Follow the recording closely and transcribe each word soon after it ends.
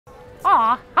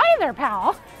Aw, hi there,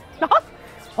 pal.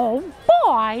 Oh,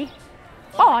 boy.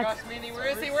 Oh my gosh, Minnie, where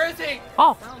is he? Where is he?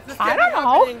 Oh, I don't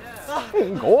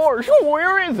know. Gosh,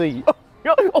 where is he? He's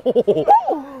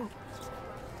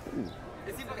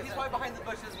probably behind the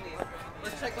bushes, isn't he?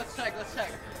 Let's check.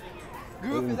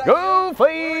 Goof, is that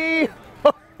Goofy!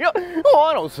 Oh,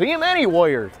 I don't see him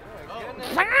anywhere.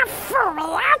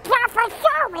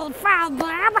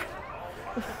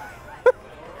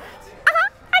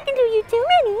 I can do you too,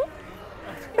 Minnie.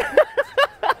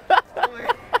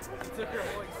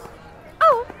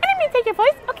 Oh, I didn't mean to take your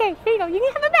voice. Okay, here you go. You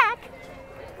can have it back.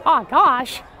 Oh,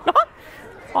 gosh.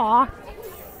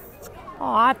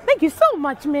 Aw, thank you so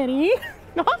much, Minnie.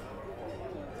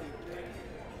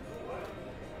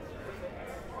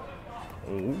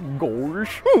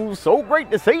 Gosh, so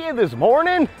great to see you this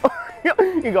morning.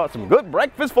 You got some good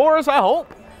breakfast for us, I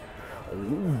hope.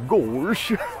 Oh,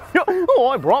 gosh. Oh,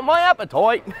 I brought my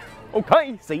appetite.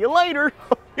 Okay, see you later.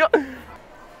 Hi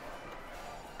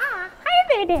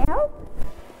there, Dale.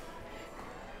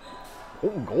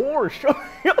 Oh, gosh.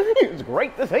 It's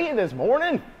great to see you this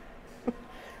morning.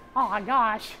 Oh,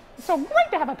 gosh. It's so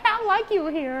great to have a pal like you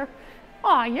here.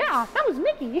 Oh, yeah, that was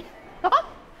Mickey.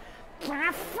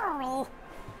 Furry.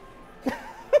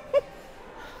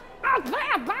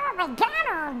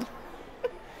 Donald.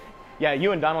 Yeah,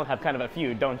 you and Donald have kind of a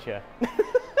feud, don't you?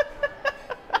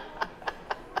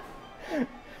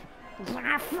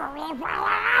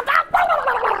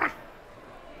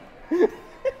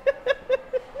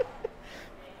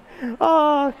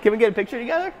 Oh, can we get a picture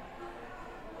together?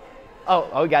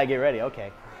 Oh, we gotta get ready.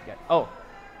 Okay. Oh.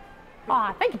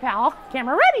 Aw, thank you, pal.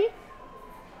 Camera ready.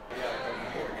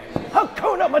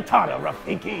 Hakuna Matata,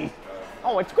 Rafiki.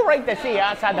 Oh, it's great to see you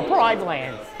outside the Pride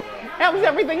Lands. How's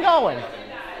everything going?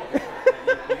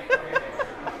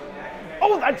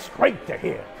 Oh, that's great to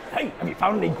hear. Hey, have you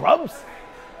found any grubs?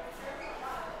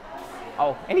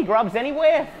 Oh, any grubs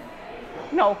anywhere?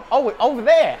 No. Oh, over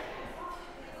there.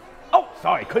 Oh,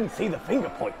 sorry, couldn't see the finger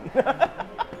pointing.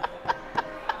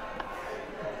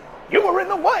 You were in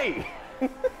the way.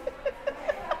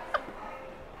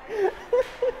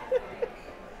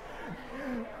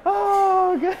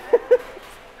 Oh, good.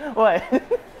 What?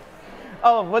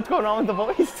 Oh, what's going on with the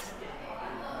voice?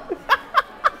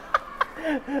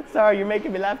 Sorry, you're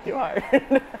making me laugh too hard.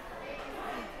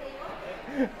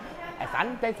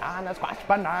 Squash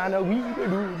banana,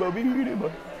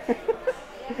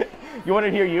 You wanted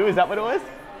to hear you? Is that what it was?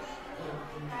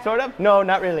 Sort of? No,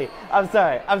 not really. I'm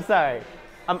sorry. I'm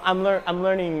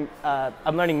learning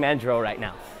Mandro right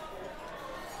now.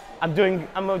 I'm doing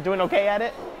okay at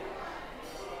it.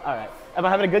 All right. Am I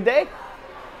having a good day?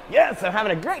 Yes, I'm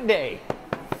having a great day.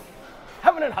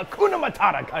 Having a Hakuna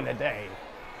Matata kind of day.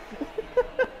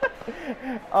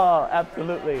 Oh,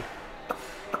 absolutely.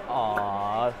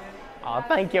 Aw,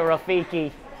 thank you,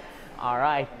 Rafiki. All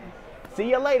right. See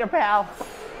you later, pal.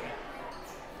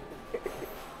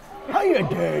 Hiya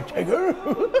there, Tigger.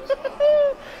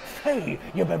 Say,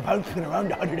 you've been bouncing around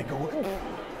the hundred going.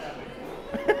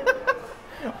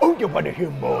 Oh, you want to hear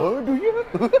more, do you?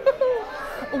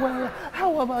 Well,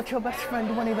 how about your best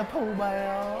friend, Winnie the Pooh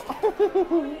Bear?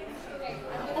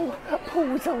 Oh,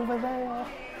 Pooh's over there.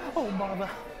 Oh, bother.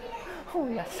 Oh,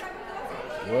 yes.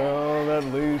 Well, at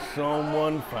least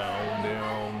someone found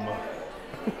him.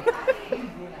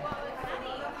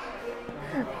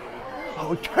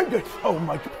 Oh, thank you so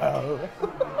much, pal.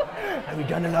 Have you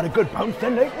done a lot of good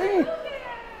bouncing lately?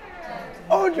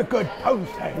 Oh, you're good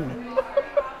bouncing.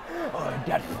 Oh,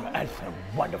 that's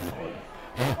wonderful.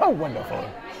 So wonderful.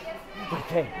 But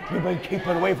say, you've been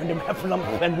keeping away from them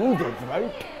heffalumps and wounders,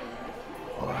 right?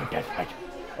 Oh, that's right.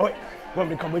 Oh, wait, want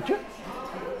me to come with you?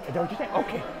 Is that what you say?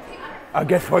 Okay. I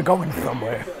guess we're going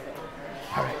somewhere.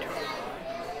 All right.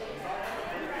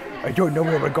 I don't know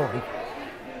where we're going.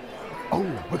 Oh,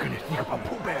 we're gonna sneak up on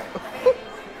Pooh Bear.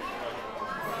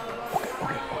 Okay.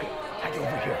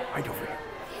 Hide over here.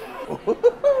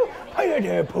 Hiya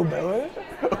there, Pooh Bear.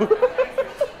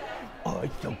 Oh,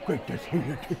 it's so great to see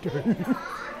you today.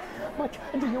 But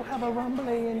do you have a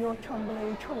rumbly in your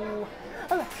tumbly too?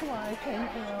 That's why I came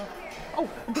here. Oh,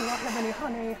 do I have any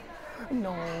honey?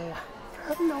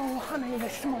 No honey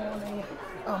this morning.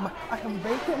 I have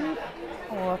bacon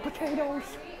or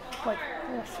potatoes, but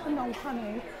yes, no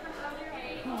honey.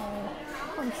 Oh,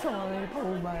 I'm sorry,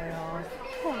 Pooh Bear.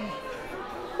 Oh.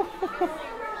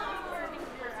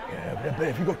 Yeah, but I bet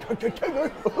if you go touch the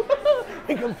Tigger,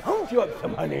 he can bounce you up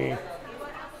some honey.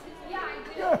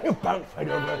 Yeah, he'll bounce right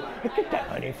over and get that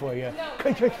honey for you,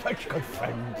 because you're such good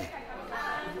friends.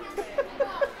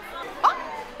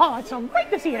 Oh, it's so great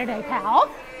to see you today, pal.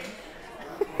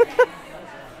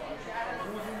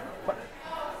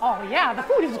 Oh yeah, the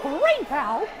food is great,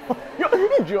 pal.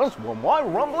 Just what my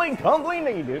rumbling tumbling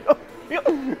needed.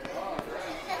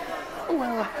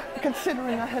 Well,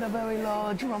 considering I had a very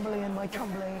large rumbly in my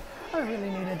tumbly, I really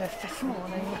needed this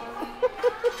morning.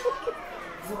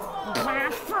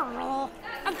 Last fall,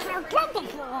 it's so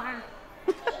plentiful.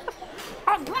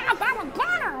 I'm glad that was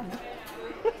bad.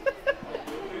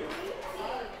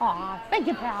 Aw, thank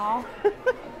you, pal.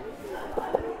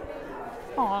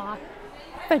 Aw,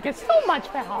 thank you so much,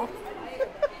 pal.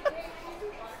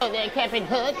 Hello there, Captain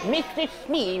Hook. Mr.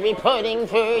 Smee reporting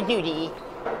for duty.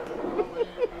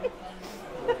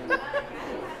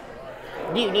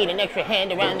 Do you need an extra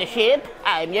hand around the ship?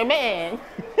 I'm your man.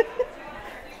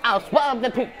 I'll swab the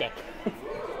poop deck.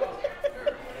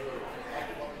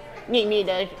 Need me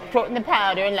to shorten the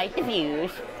powder and light the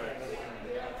fuse.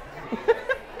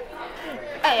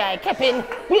 Aye, aye, Captain.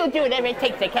 We'll do whatever it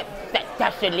takes to catch that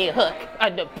dastardly Hook.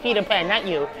 No, Peter Pan, not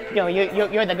you. No,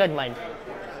 you're the good one.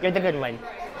 You're the good one.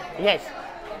 Yes.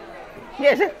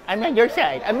 Yes, I'm on your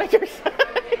side. I'm on your side.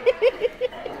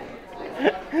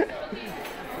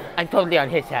 I'm totally on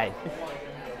his side.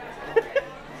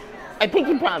 I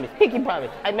pinky promise,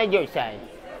 I'm on your side.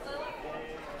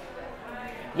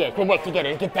 Yes, we'll work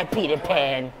together to get that Peter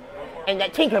Pan. And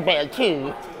that Tinkerbell,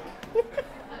 too.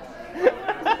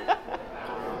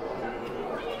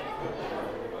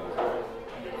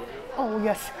 Oh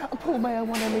yes, a poor bear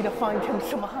wanted me to find him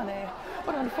some honey,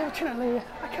 but unfortunately,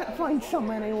 I can't find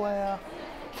some anywhere.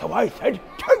 So I said,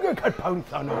 Tiger could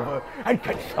pounce on over and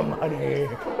get some honey.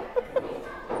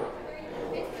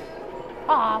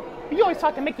 Aw, you always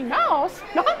talk to Mickey Mouse.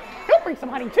 He'll bring some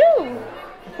honey too.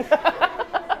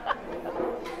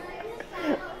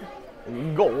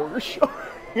 Gosh.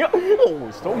 Oh,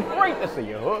 it's so great to see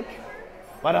you, Hook.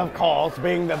 But of course,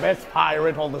 being the best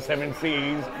pirate on the 7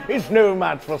 seas is no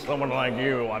match for someone like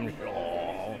you, I'm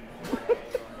sure.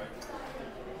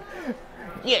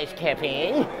 Yes,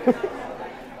 Captain.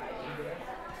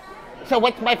 So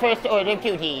what's my first order of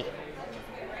duty?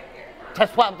 To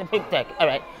swab the poop deck. All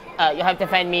right. You'll have to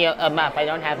find me a map. I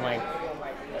don't have one.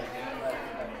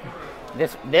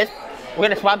 This? We're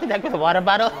gonna swab the deck with a water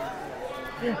bottle?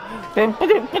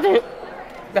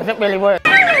 Doesn't really work.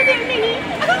 Hello there, Minnie.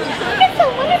 It's so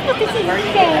wonderful to see you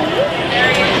today.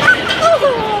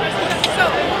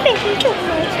 Thank you so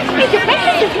much. And your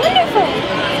breakfast is wonderful.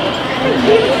 It's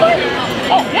really fun.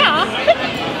 Oh yeah.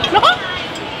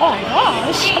 Oh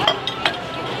gosh.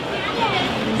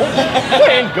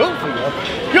 And go for you.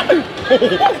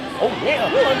 Oh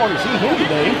yeah, well, I want to see him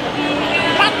today.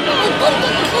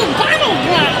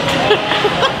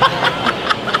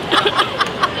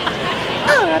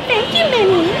 Oh, thank you,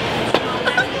 Minnie.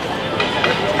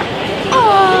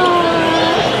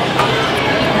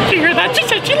 Did you hear that? She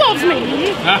said she loves me.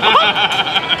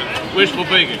 Wishful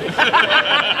thinking.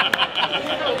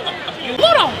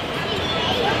 Pluto!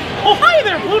 Oh, hi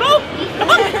there, Pluto!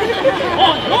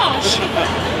 Oh, gosh!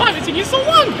 I haven't seen you so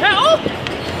long, pal!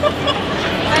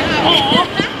 Oh,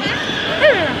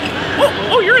 here.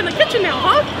 Oh, you're in the kitchen now,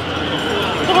 huh?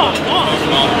 Oh, gosh.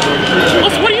 Oh,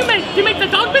 so what do you make? Do you make the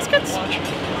dog biscuits?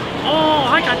 Oh,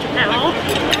 I got you, pal.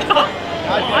 Oh,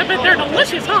 I bet they're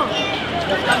delicious, huh?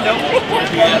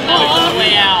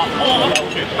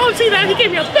 Oh, see that? He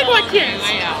gave me a big wet kiss.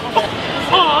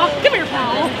 Aw, come here,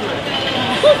 pal.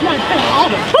 Who's my pal?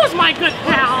 Who's my good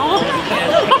pal?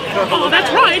 Oh,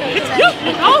 that's right. It's you,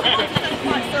 Pluto.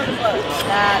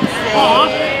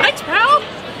 Aw, thanks, pal.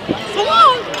 So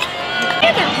long.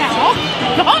 Hey there, pal.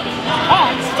 Oh,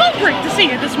 it's so great to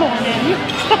see you this morning.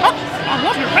 I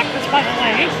love your breakfast, by the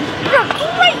way. You're a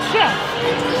great chef.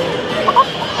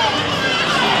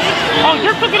 Oh,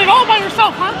 you're cooking it all by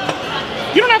yourself, huh?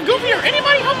 You don't have Goofy or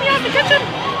anybody help me out in the kitchen?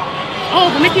 Oh,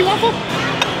 the Mickey Waffle?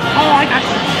 Oh, I got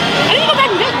you. I need to go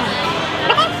back and get one.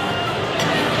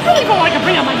 Really feel like I can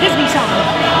bring out my Disney song.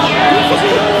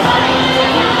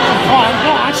 Oh,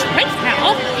 gosh. Thanks,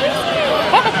 pal.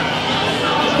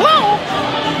 Hello?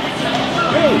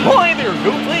 Hey, hi there,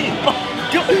 Goofy.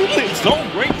 It's so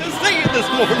great to see you this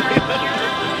morning.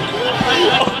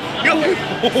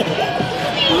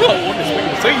 I want to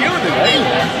see you today.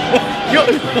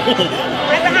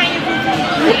 Right behind you,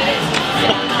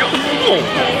 Goofy.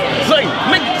 Say,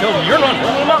 Mickey tells me you're not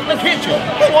helping out in the kitchen.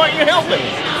 Why are you helping?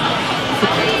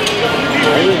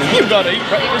 You gotta eat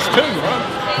breakfast too, huh?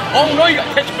 Oh no, you got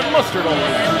ketchup and mustard on it.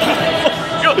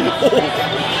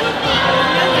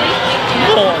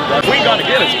 Oh, we gotta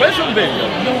get a special video.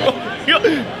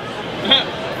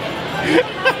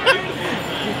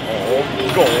 Oh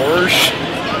gosh.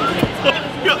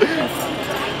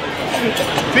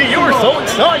 See, you were so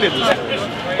excited.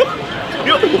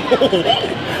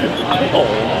 Oh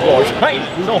gosh, hey,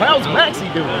 so how's Maxie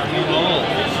doing?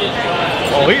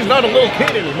 Oh, he's not a little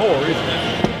kid anymore, is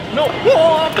he? No,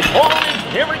 off to college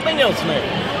and everything else now.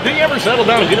 Did he ever settle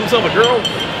down and get himself a girl?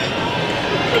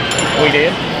 We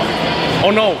did?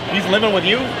 Oh no, he's living with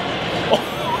you?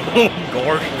 Oh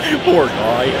gosh, poor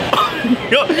guy.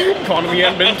 Economy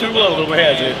hasn't been too low,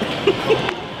 has it?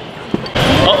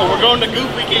 Uh-oh, we're going to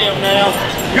Goofy Cam now.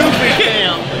 Goofy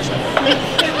Cam.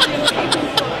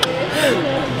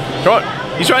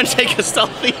 He's trying to take a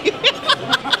selfie.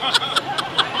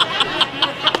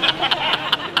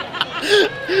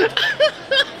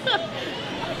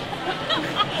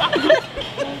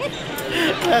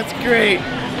 That's great.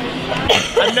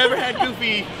 I've never had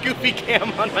Goofy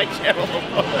Cam on my channel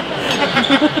before.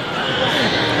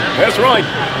 That's right.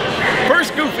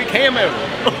 First Goofy Cam ever.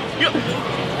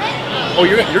 Oh,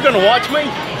 you're gonna watch me?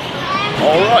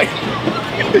 All right.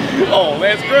 Oh,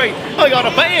 that's great. I got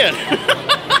a fan.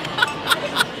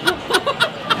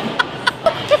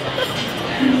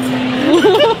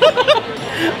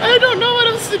 I don't know what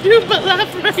else to do but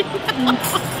laugh right now.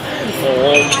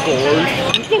 Oh, of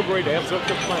course. It's so great to have such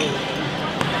a fan.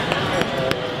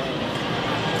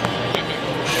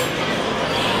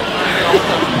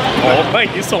 Oh,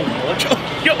 thank you so much.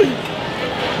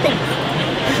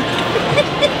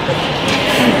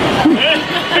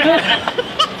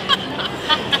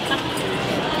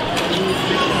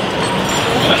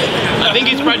 I think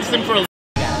he's practicing for a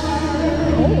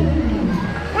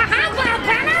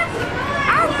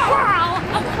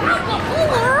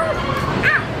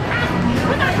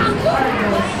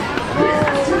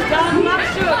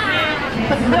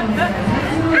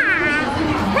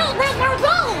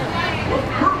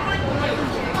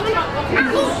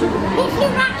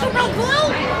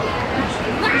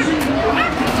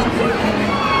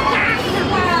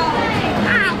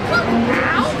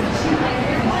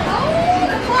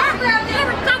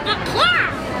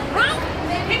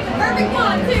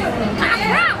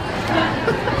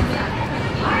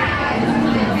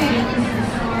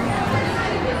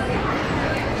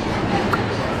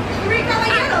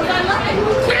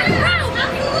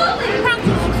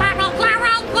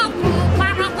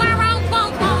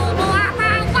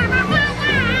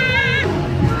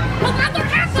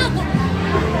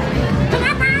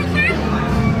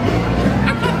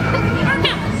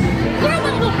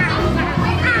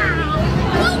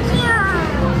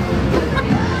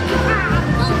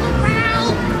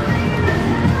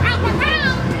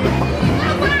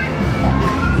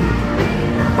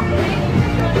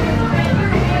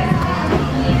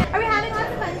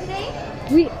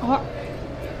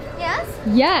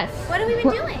Yes. What have we been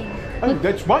doing? Oh,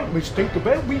 that's right, Miss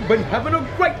Tinkerbell. We've been having a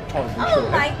great time. Oh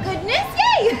my goodness,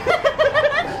 yay!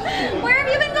 Where have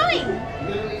you been going?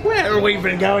 Well, we've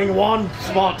been going one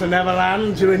spot to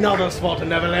Neverland to another spot to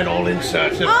Neverland, all in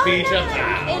search of Peter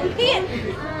Pan. In Peter.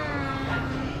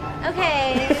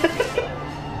 Okay.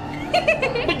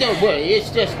 But don't worry, it's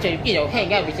just to, you know,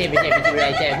 hang out with him and everything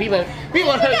like that. We won't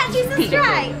hurt Get you some Peter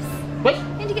Pan. stripes. What?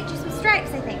 And to get you some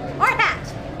stripes, I think. Or a hat.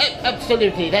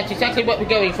 Absolutely, that's exactly what we're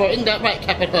going for. Isn't that right,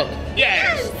 Captain Hook?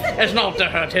 Yes! It's not to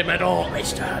hurt him at all,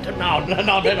 it's to hurt him. No,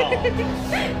 not at all.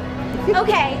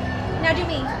 Okay, now do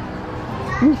me.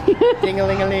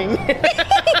 Ding-a-ling-a-ling.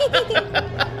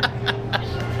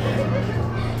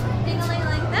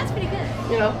 Ding-a-ling-a-ling. That's pretty good.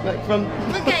 You know, like from...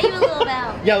 We'll get you a little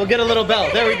bell. Yeah, we'll get a little bell.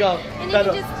 There we go. And you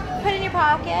can just put it in your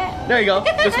pocket. There you go.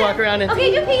 Just walk around and...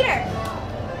 Okay, do Peter.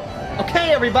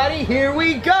 Okay, everybody, here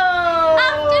we go!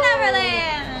 Off to Neverland!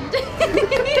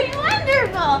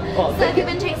 Wonderful! Oh, So have you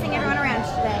been chasing everyone around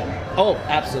today? Oh,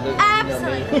 absolutely.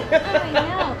 Absolutely. Oh, I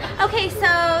know. Okay, so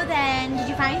then, did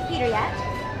you find Peter yet?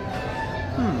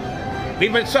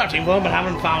 We've been searching for him, but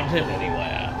haven't found him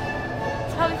anywhere.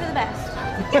 It's probably for the best.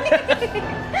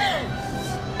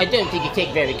 I don't think he'd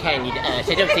take very kindly to us.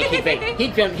 I don't think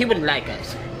he wouldn't like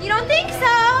us. You don't think so?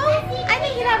 I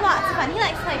think he'd have lots of fun. He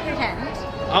likes to play pretend.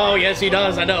 Oh, yes, he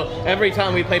does, I know. Every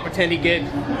time we play pretend, he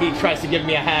tries to give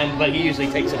me a hand, but he usually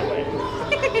takes it away.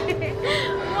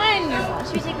 Wonderful.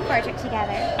 Should we take a portrait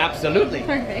together? Absolutely.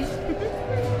 Perfect.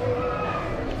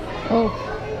 Oh.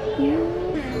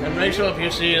 And make sure if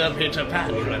you see the Peter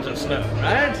Pan, you let us know,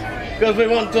 right? Because we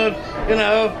want to, you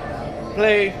know,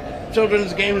 play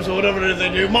children's games or whatever it is they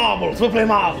do. Marbles. We'll play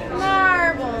marbles.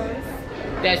 Marbles.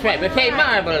 That's right, we'll play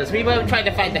marbles. We won't try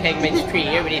to find the hangman's tree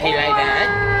or anything like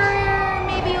that.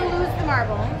 Maybe you'll lose the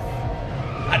marbles.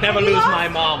 I never lose my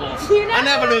marbles. I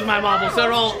never lose my marbles.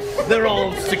 They're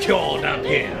all secured up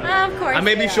here. Of course. I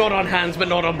may be they short on hands, but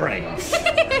not on brains.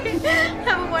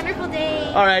 Have a wonderful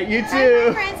day. All right, you Bye, too.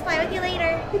 my friends. Play with you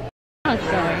later. How's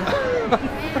it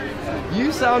going?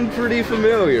 You sound pretty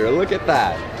familiar. Look at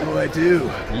that. Oh, I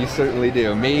do. You certainly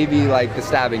do. Maybe like the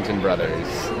Stabbington brothers.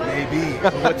 Maybe.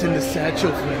 What's in the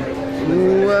satchel,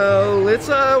 Flynn? Well, it's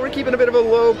we're keeping a bit of a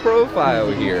low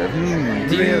profile here.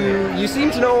 You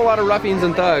seem to know a lot of ruffians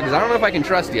and thugs. I don't know if I can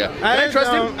trust you. Can I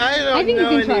trust him? I don't think you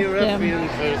know can any trust him. ruffians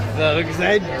or thugs.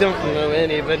 I don't know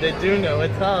any, but I do know a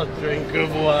tall drink of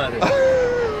water.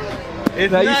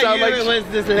 It's Now you not sound you, like it was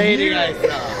this lady I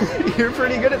saw. You're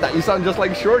pretty good at that. You sound just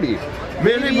like Shorty.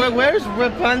 Really, but where's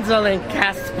Rapunzel and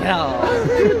Caspel?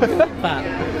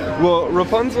 Well,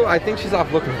 Rapunzel, I think she's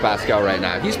off looking for Pascal right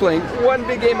now. He's playing one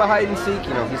big game of hide and seek.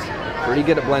 You know, he's pretty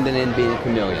good at blending in, being a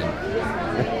chameleon.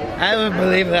 I would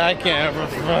believe that I can't ever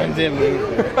find him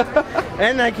either.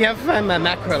 And I can't find my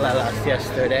mackerel I lost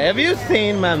yesterday. Have you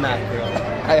seen my mackerel?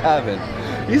 I haven't.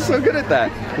 He's so good at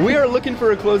that. We are looking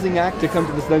for a closing act to come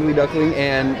to the Snuggly Duckling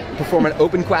and perform an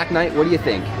open quack night. What do you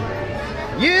think?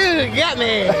 You got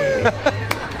me!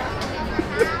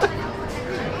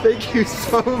 Thank you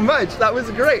so much. That was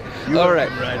great. All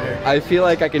right. I feel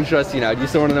like I can trust you now. Do you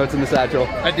still want to know what's in the satchel?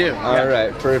 I do. All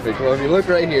right. Perfect. Well, if you look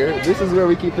right here, this is where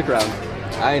we keep the crown.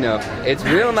 I know. It's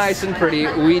real nice and pretty.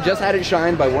 We just had it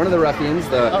shined by one of the ruffians.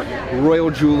 The royal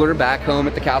jeweler back home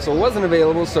at the castle wasn't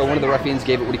available, so one of the ruffians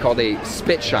gave it what he called a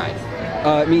spit shine.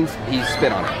 It means he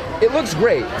spit on it. It looks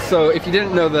great, so if you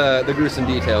didn't know the gruesome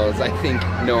details, I think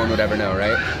no one would ever know,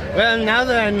 right? Well, now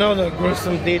that I know the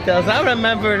gruesome details, I'll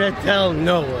remember to tell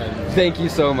no one. Thank you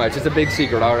so much. It's a big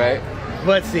secret, all right?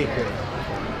 What secret?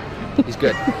 He's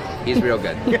good. He's real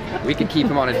good. We can keep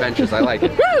him on adventures. I like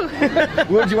it.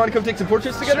 Well, do you want to come take some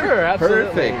portraits together? Sure,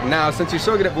 absolutely. Perfect. Now, since you're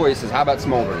so good at voices, how about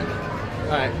smoldering?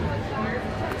 All right.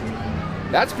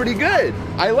 That's pretty good.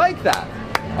 I like that.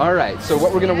 All right, so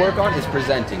what we're going to work on is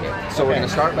presenting it. So we're going to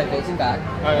start by facing back,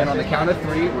 and on the count of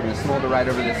 3, we're going to smolder right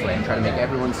over this way and try to make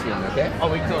everyone see them, okay? Oh,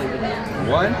 we totally did that.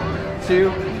 1, 2,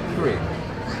 3.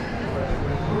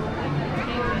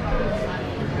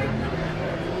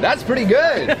 That's pretty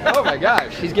good. Oh my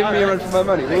gosh, he's giving me a run for my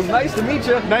money. Well, it was nice to meet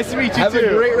you. Nice to meet you Have too. a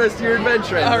great rest of your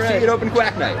adventure. And we'll see you at Open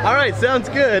Quack Night. All right, sounds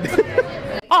good.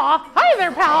 Hi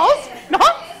there, pals.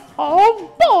 Oh,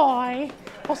 boy.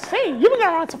 Well, say, you've been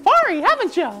going on safari,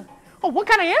 haven't you? Oh, what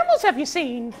kind of animals have you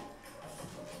seen?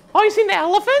 Oh, you seen the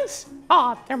elephants?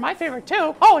 Oh, they're my favorite,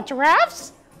 too. Oh,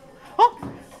 giraffes? Oh,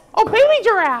 baby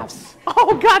giraffes.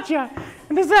 Oh, gotcha.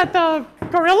 And is that the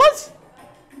gorillas?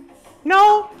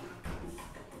 No.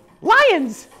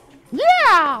 Lions.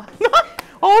 Yeah.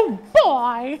 Oh,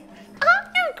 boy.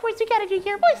 Of course, you gotta do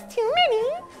your voice too,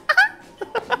 Minnie.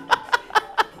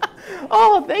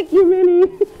 Oh, thank you,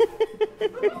 Minnie.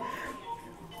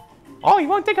 Oh, you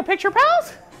want to take a picture,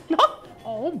 pals?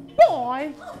 Oh,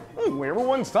 boy.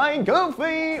 Everyone's staying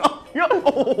goofy. I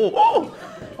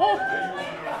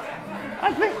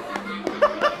think...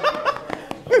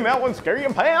 That one scare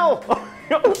you, pal?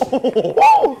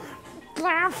 Oh,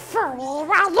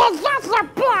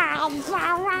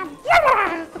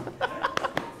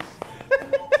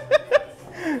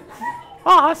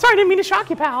 sorry, I didn't mean to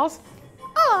shock you, pals.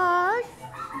 Aw.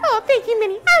 Oh, thank you,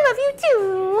 Minnie. I love you,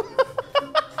 too.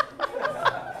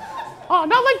 Oh,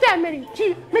 not like that, Minnie.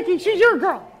 Mickey, she's your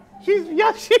girl.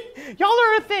 Y'all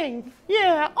are a thing.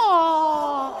 Yeah,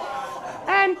 aw.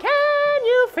 And can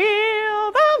you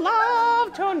feel the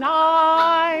love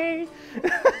tonight?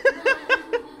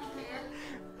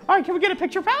 All right, can we get a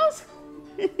picture, pals?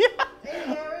 Yeah.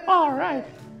 All right.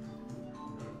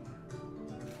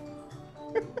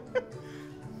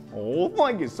 Oh,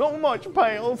 thank you so much,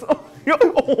 pals. Hey,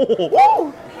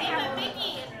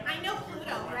 Mickey, I know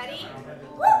Pluto. Ready?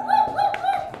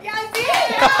 Yeah, I see it.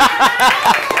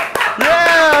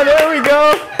 Yeah, there we go.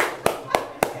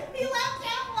 He left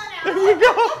that one out. There you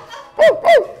go.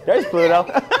 There's Pluto.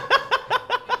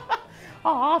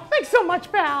 Aw, thanks so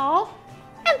much, pal.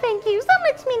 And thank you so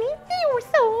much, Minnie. You were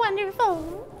so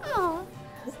wonderful. Aw.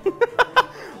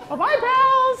 Bye-bye,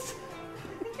 pals.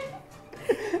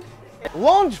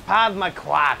 Launchpad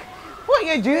McQuack. What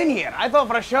are you doing here? I thought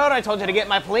for sure I told you to get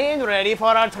my plane ready for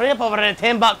our trip over to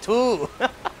Timbuktu.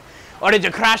 Or did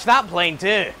you crash that plane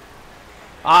too?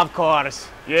 Of course.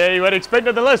 Yeah, you had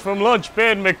expected the less from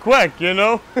Launchpad McQuack, you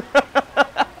know?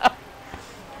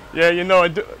 Yeah, you know, I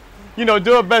do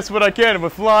the best what I can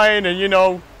with flying, and, you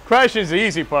know, crashing is the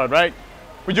easy part, right?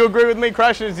 Would you agree with me?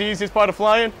 Crashing is the easiest part of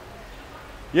flying?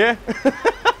 Yeah?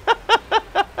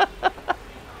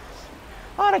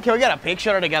 Oh, can we get a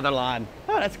picture together, lad?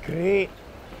 Oh, that's great.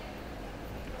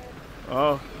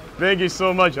 Oh, thank you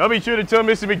so much. I'll be sure to tell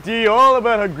Mr. McD all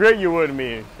about how great you were to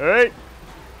me, all right?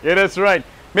 Yeah, that's right.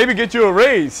 Maybe get you a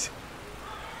raise.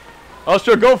 I'll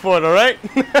sure go for it, all right?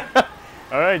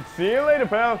 All right, see you later,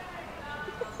 pal.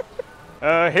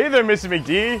 Hey there, Mr.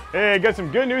 McD. Hey, I got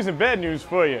some good news and bad news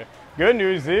for you. Good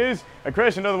news is I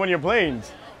crashed another one of your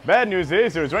planes. Bad news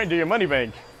is it was right into your money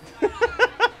bank.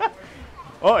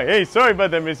 Oh, hey, sorry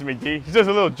about that, Mr. McD. It's just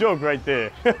a little joke right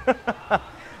there.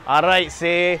 All right,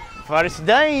 say, first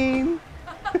dime.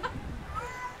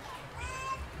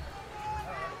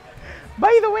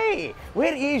 By the way,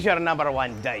 where is your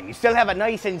 #1 dime? You still have it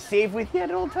nice and safe with you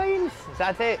at all times? Is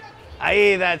that it?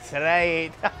 Aye, that's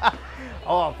right.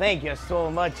 Oh, thank you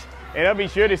so much. And I'll be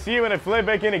sure to see you when I fly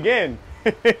back in again.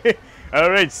 All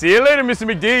right, see you later, Mr.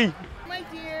 McD. My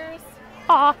dears.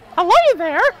 Hello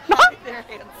there. Hi there,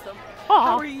 handsome.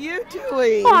 How are you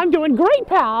doing? I'm doing great,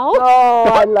 pal. Oh,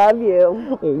 I love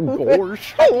you. Oh,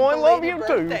 gosh. Oh, I love you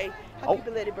too. Happy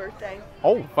belated birthday.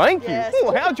 Oh, thank you. Yes.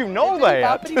 Oh, how'd you know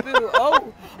that? Boppity-boo.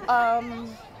 Oh,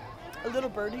 a little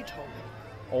birdie told me.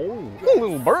 Oh, a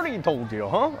little birdie told you,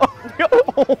 huh?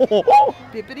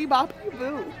 Bippity boppity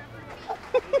boo.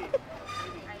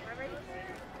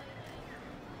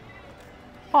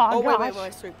 Oh, wait, my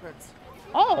sweet prince.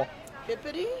 Oh.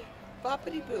 Bippity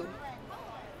boppity boo.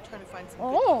 Trying to find some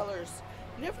good colors.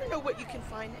 You never know what you can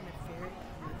find in a fairy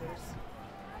mother's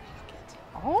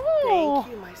pocket. Oh.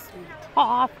 Thank you, my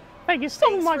sweet. Thank you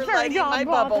so much, for very lighting my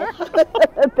godmother. bubble.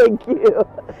 Thank you.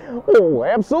 Oh,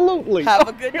 absolutely. Have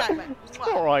a good night, man.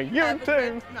 All right, you Have a too.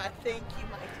 good night. Thank you,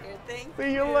 my dear. Thank you.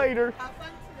 See you later. Have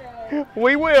fun today.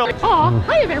 We will.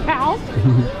 Hi there, pal.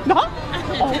 Oh,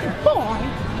 boy.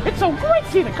 It's so great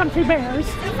to see the country bears.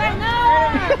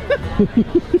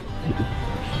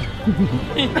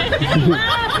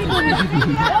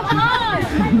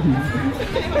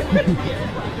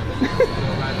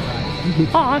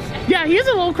 Yeah, he's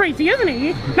a little crazy, isn't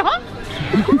he?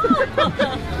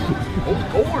 Of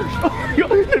course. You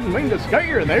didn't mean to scare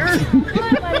you there.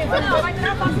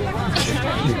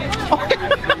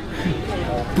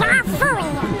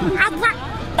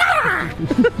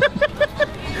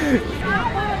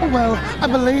 Well, I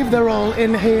believe they're all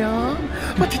in here.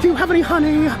 But do you have any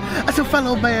honey? As a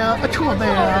fellow bear, a true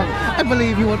bear, I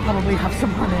believe you would probably have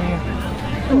some honey.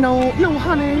 No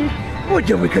honey. Well,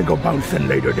 yeah, we can go bouncing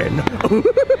later then.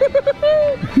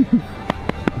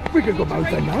 We can go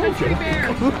bouncing now, Jim.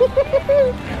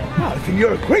 So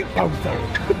you're a great bouncer.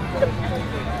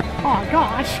 Oh,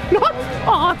 gosh.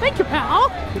 Oh, thank you,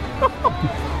 pal.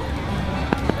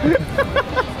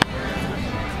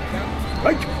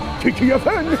 Right, teaching your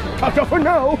friend. Ta-ta for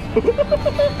now.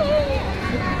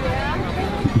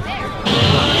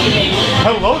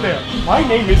 Hello there. My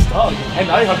name is Doug,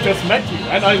 and I have just met you,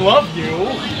 and I love you.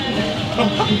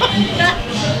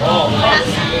 Oh,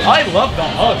 hugs. I love the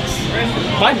hugs.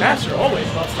 My master always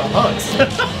loves the hugs.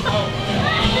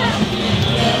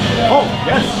 Oh,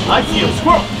 yes, I see a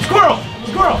squirrel. Squirrel!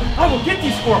 Squirrel! I will get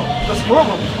you, squirrel. The squirrel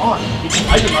will be on because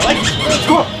I do not like squirrel.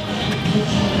 Squirrel!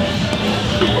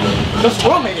 The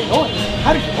squirrel made a noise.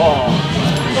 How did you... Oh,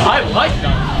 I like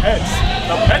the pets.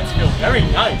 The pets feel very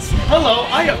nice. Hello,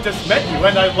 I have just met you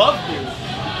and I love you.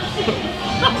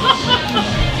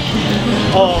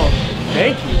 Oh,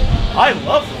 thank you. I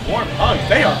love the warm hugs.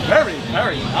 They are very,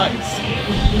 very nice.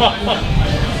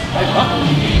 I love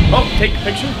them. Oh, take a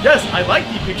picture? Yes, I like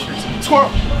the pictures.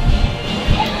 Squirrel.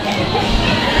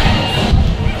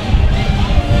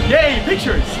 Yay,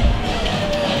 pictures.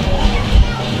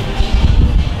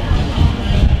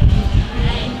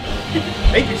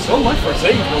 Thank you so much for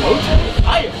saying hello to me.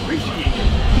 I appreciate it.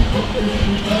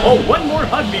 Oh, one more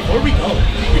hug before we go.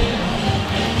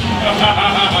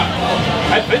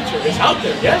 Adventure is out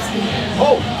there, yes?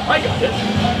 Oh, I got it.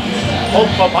 Oh,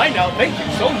 bye-bye now. Thank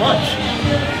you so much.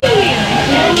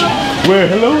 Well,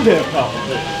 hello there, Papa.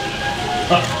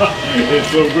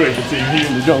 It's so great to see you here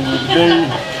in the jungle today.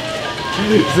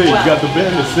 See, you got the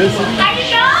bare necessities. There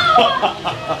you go!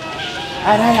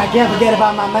 And hey, I can't forget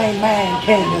about my main man,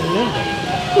 King Lou.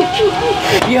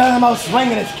 You're the most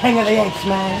swingin'est king of the apes,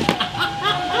 man.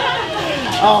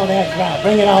 Oh, that's right.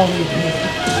 Bring it on, you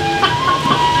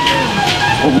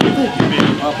Oh, thank you, big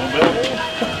Papa Bell.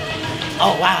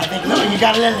 Oh, wow. I think, look, you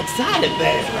got a little excited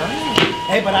there.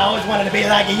 Hey, but I always wanted to be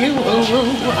like you.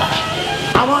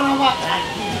 I want to walk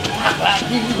like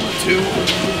you too.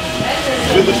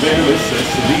 With the bare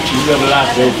necessities, you got a lot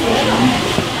there for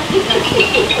you.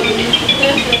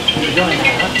 You're doing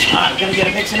that, huh? All right, we're going to get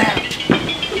a picture now.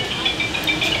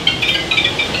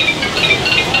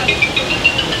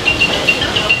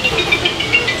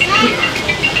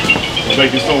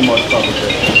 Thank you so much, Papa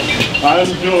Bear. I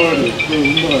enjoyed it so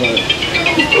much.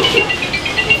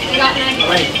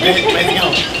 Wait, where'd it go?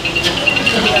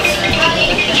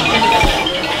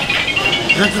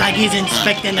 Looks like he's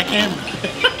inspecting the camera.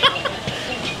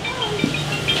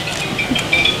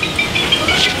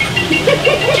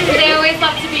 They always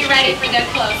love to be ready for their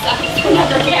close-ups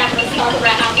whenever cameras are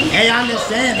around. Hey, I'm just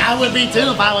saying, I would be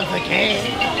too if I was the king.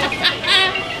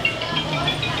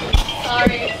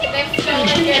 Sorry, they've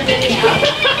stolen your video.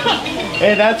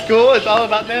 Hey, that's cool. It's all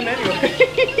about them anyway.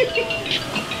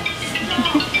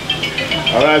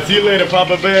 All right, see you later,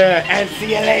 Papa Bear. And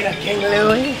see you later, King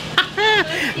Louie.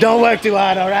 Don't work too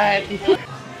hard, all right? Sullivan,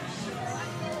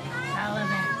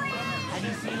 have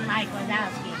you seen Mike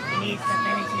Wazowski? He needs to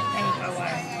finish his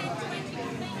paperwork.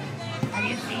 Have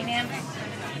you seen him?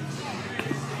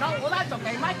 No, well that's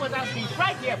okay. Mike Wazowski's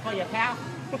right here for you, pal.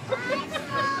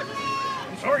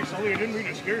 I'm sorry, Sully. I didn't mean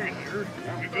to scare you there.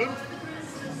 You good?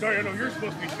 Sorry, I know you're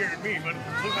supposed to be scaring me, but it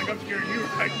looks like I'm scaring you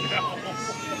right now.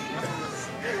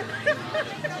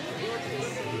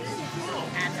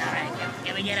 That's all right.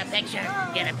 Can we get a picture?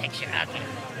 Get a picture. Okay.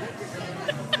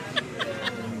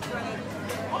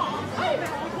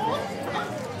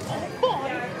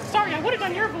 Sorry, I would have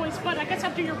done your voice, but I guess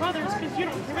I'll do your brother's because you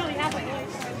don't really have a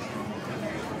voice.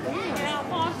 Yeah,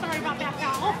 well, I'm sorry about that,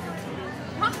 pal.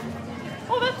 Huh?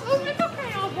 It's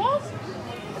okay, Oswald.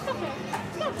 It's okay.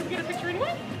 It's not to get a picture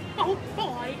anyway. Oh,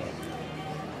 boy.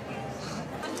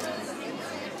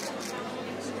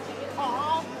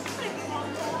 Aw, thanks,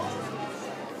 Oswald.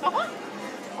 Uh-huh.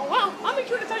 Oh, well, I'll make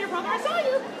sure to tell your brother I saw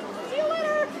you. See you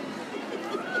later.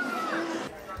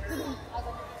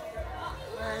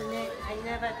 Well, Nick, I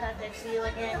never thought I'd see you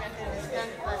again after the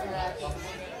stunt bus rush.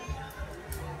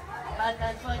 But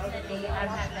unfortunately, our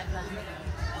hands are gone.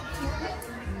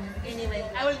 Anyway,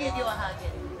 I will give you a hug.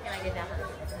 Can I get that one?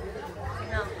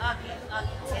 No, okay,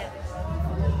 yeah.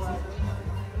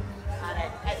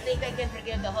 Alright, I think I can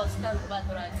forget the whole stunt bus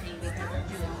rush thing because of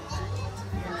June.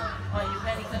 Oh, you're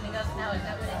really coming up now? Is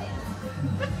that what it is?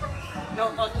 No,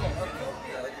 okay.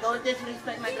 Don't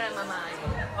disrespect my grandmama.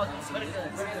 Okay, very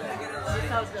good.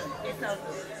 It's all good. It's all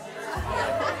good.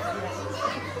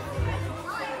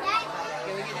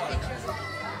 Can we get a picture?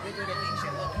 We do the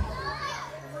picture.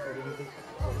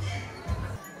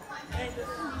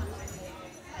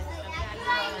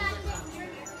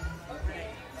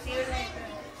 See you later.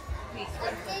 Peace.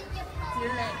 See you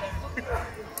later.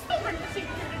 Oh, great to see you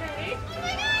here today.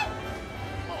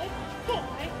 Oh,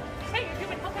 boy. Hey, have you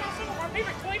been helping out some of our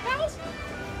favorite toy pals?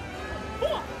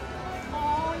 Cool.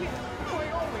 Oh, yeah. Boy,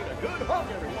 you need a good hug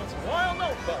every once in a while, no,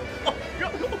 bud?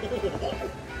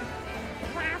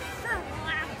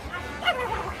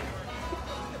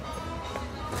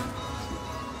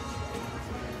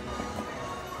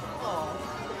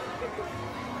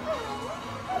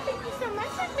 Thank you so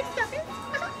much, Miss Stubbins.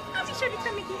 I'll be sure to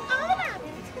tell Mickey all about it.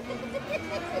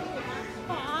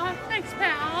 Aw, thanks,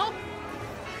 pal.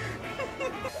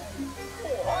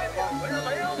 Oh, hi there,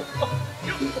 ma'am.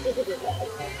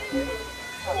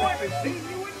 Oh, I haven't seen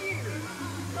you in years.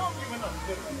 Don't give it up,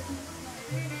 good.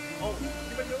 Oh,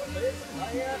 you been doing this?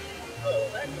 Oh,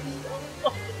 that's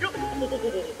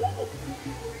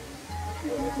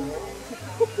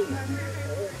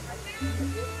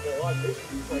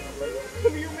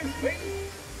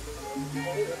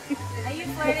Are you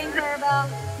flirting, Turbo?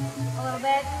 A little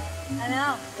bit? I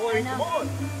know. Boy, I know. come on.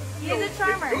 He's a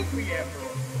charmer.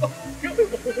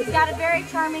 He's got a very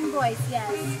charming voice,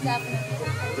 yes, definitely.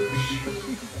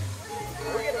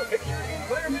 Can we get a picture in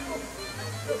Claremont?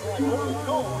 Just like old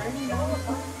school, ain't you?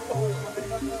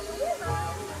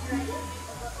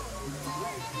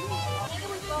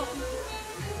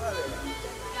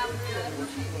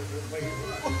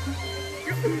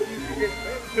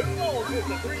 Too long since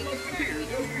the Three Musketeers,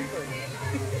 don't you think?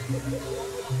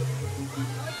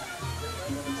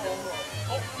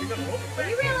 Oh, you got a rope back. Are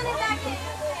you reeling it back in?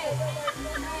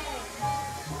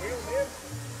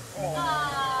 Bye.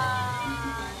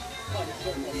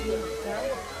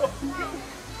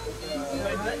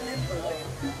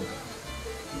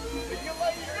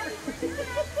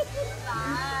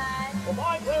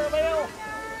 Bye, Clarabelle.